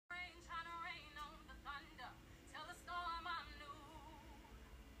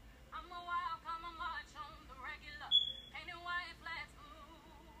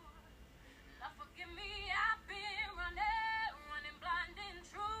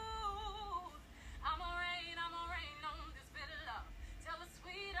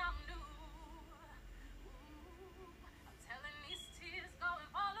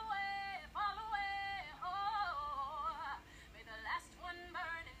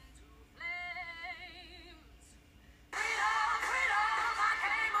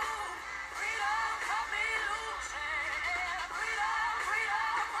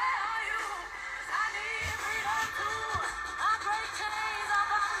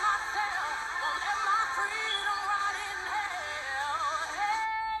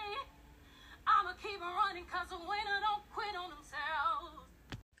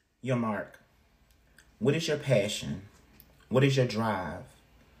Your mark. What is your passion? What is your drive?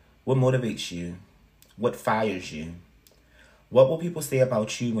 What motivates you? What fires you? What will people say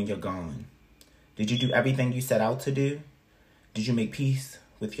about you when you're gone? Did you do everything you set out to do? Did you make peace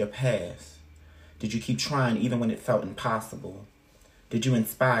with your past? Did you keep trying even when it felt impossible? Did you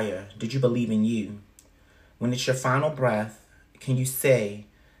inspire? Did you believe in you? When it's your final breath, can you say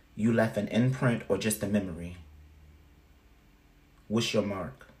you left an imprint or just a memory? What's your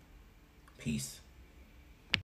mark? Peace.